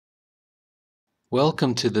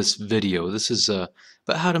Welcome to this video. This is about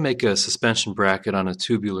how to make a suspension bracket on a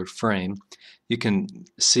tubular frame. You can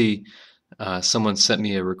see someone sent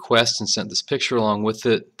me a request and sent this picture along with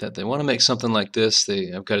it that they want to make something like this.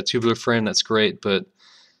 I've got a tubular frame, that's great, but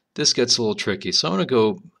this gets a little tricky. So I'm going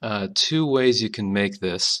to go two ways you can make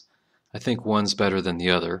this. I think one's better than the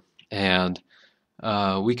other, and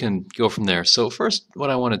we can go from there. So first, what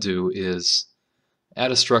I want to do is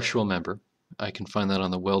add a structural member. I can find that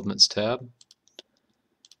on the Weldments tab.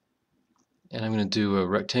 And I'm going to do a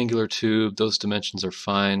rectangular tube. Those dimensions are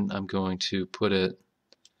fine. I'm going to put it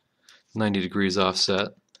 90 degrees offset.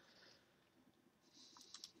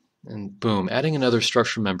 And boom, adding another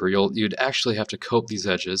structural member, you'd actually have to cope these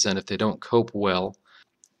edges, and if they don't cope well,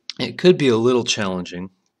 it could be a little challenging,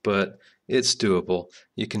 but it's doable.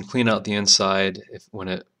 You can clean out the inside when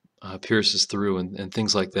it pierces through and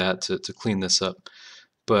things like that to clean this up.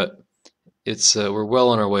 But we're well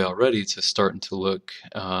on our way already to starting to look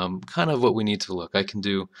kind of what we need to look. I can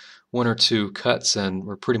do one or two cuts and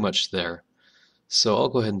we're pretty much there. So I'll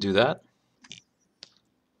go ahead and do that.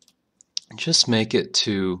 Just make it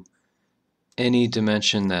to any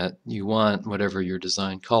dimension that you want, whatever your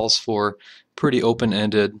design calls for. Pretty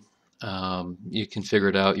open-ended. You can figure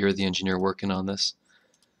it out. You're the engineer working on this.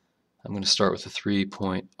 I'm going to start with a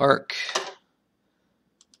 3-point arc.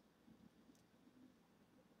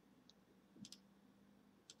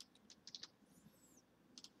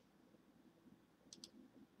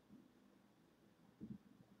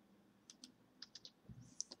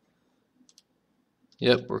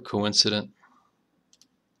 Yep, we're coincident.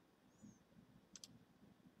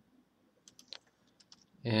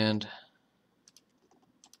 And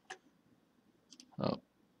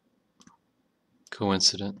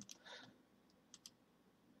coincident.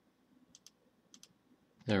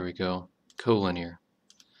 There we go. Collinear.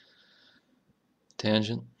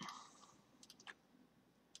 Tangent.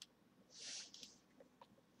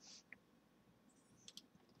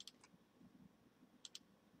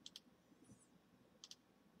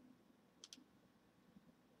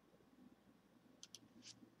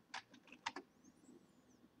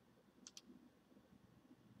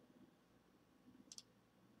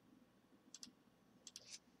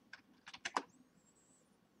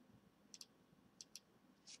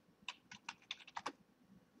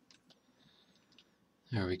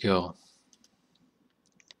 There we go.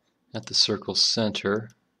 At the circle center,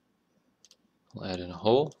 I'll add in a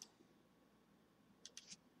hole.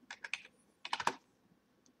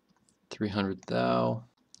 300 thou.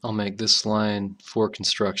 I'll make this line for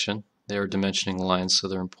construction. They are dimensioning lines, so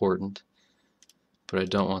they're important, but I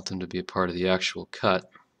don't want them to be a part of the actual cut.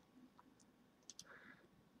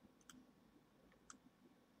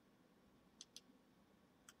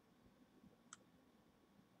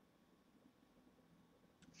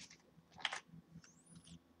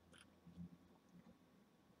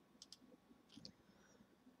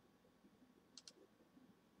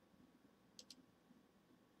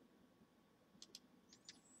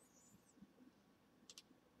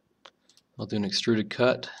 I'll do an extruded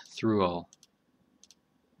cut through all.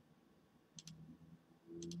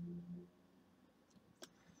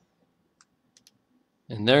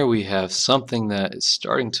 And there we have something that is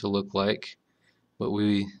starting to look like what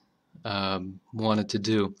we wanted to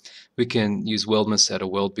do. We can use Weldments to add a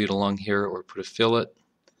weld bead along here or put a fillet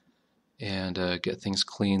and get things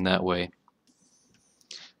clean that way.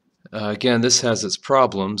 Again, this has its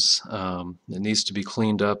problems. It needs to be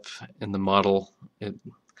cleaned up in the model. It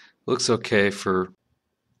looks okay for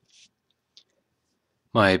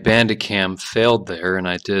my Bandicam failed there, and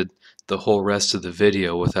I did the whole rest of the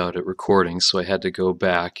video without it recording, so I had to go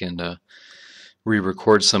back and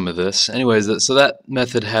re-record some of this. Anyways, so that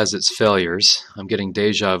method has its failures. I'm getting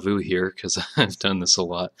deja vu here because I've done this a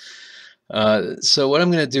lot. So what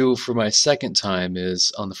I'm going to do for my second time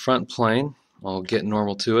is on the front plane, I'll get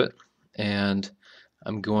normal to it, and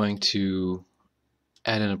I'm going to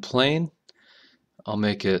add in a plane. I'll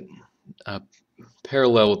make it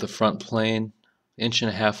parallel with the front plane, 1.5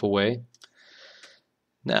 inches away.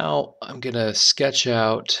 Now I'm going to sketch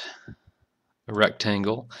out a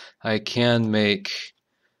rectangle. I can make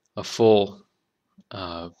a full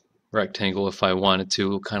rectangle if I wanted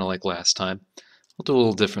to, kind of like last time. I'll do a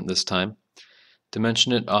little different this time.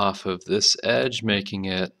 Dimension it off of this edge, making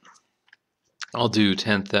it, I'll do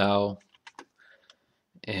 10 thou,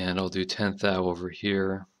 and I'll do 10 thou over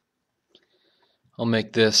here. I'll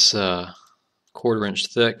make this 1/4 inch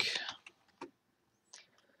thick,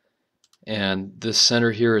 and this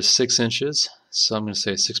center here is 6 inches, so I'm going to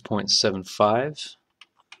say 6.75.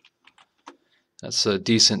 That's a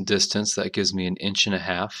decent distance. That gives me 1.5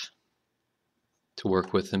 inches to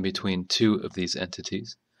work with in between two of these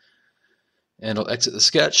entities. And I'll exit the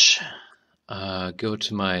sketch, go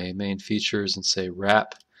to my main features and say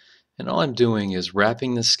wrap. And all I'm doing is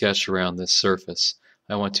wrapping the sketch around this surface.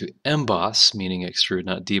 I want to emboss, meaning extrude,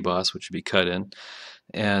 not deboss, which would be cut in.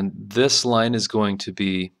 And this line is going to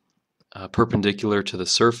be perpendicular to the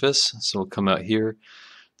surface, so it'll come out here.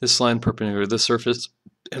 This line perpendicular to the surface,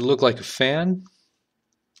 it'll look like a fan,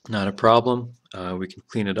 not a problem. We can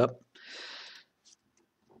clean it up.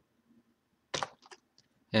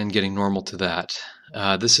 And getting normal to that.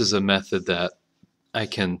 This is a method that I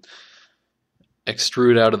can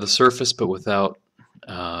extrude out of the surface, but without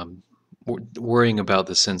worrying about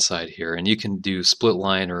this inside here. And you can do split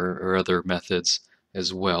line or other methods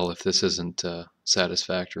as well if this isn't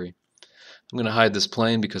satisfactory. I'm going to hide this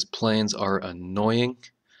plane because planes are annoying,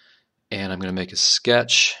 and I'm going to make a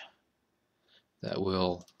sketch that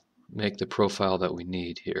will make the profile that we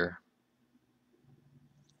need here.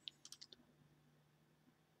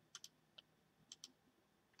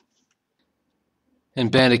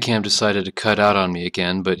 And Bandicam decided to cut out on me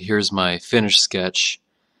again, but here's my finished sketch.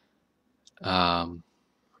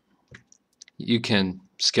 You can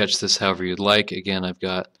sketch this however you'd like. Again, I've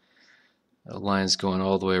got lines going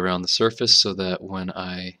all the way around the surface so that when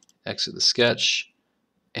I exit the sketch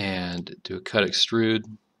and do a cut extrude,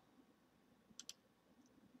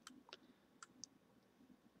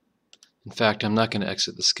 in fact, I'm not going to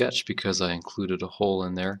exit the sketch because I included a hole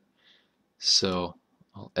in there. So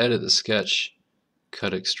I'll edit the sketch,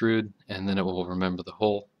 cut extrude, and then it will remember the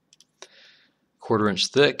hole. 1/4 inch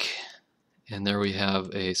thick, and there we have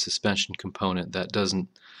a suspension component that doesn't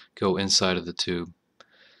go inside of the tube.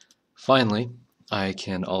 Finally, I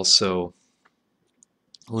can also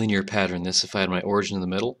linear pattern this. If I had my origin in the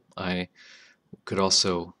middle, I could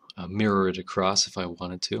also mirror it across if I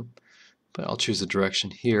wanted to. But I'll choose a direction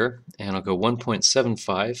here, and I'll go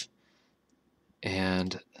 1.75,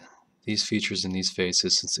 and these features in these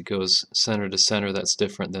faces, since it goes center to center, that's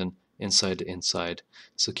different than inside to inside.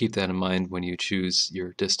 So keep that in mind when you choose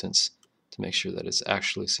your distance to make sure that it's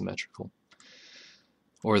actually symmetrical,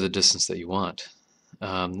 or the distance that you want.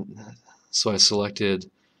 So I selected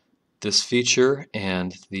this feature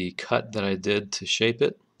and the cut that I did to shape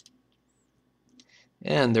it.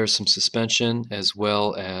 And there's some suspension, as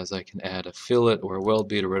well as I can add a fillet or a weld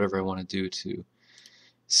bead or whatever I want to do to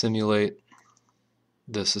simulate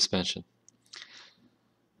the suspension.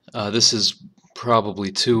 This is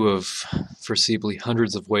probably two of foreseeably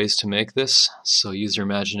hundreds of ways to make this, so use your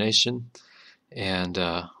imagination, and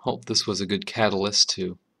hope this was a good catalyst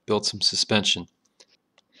to build some suspension.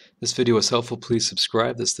 This video was helpful. Please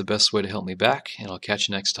subscribe. That's the best way to help me back, and I'll catch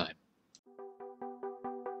you next time.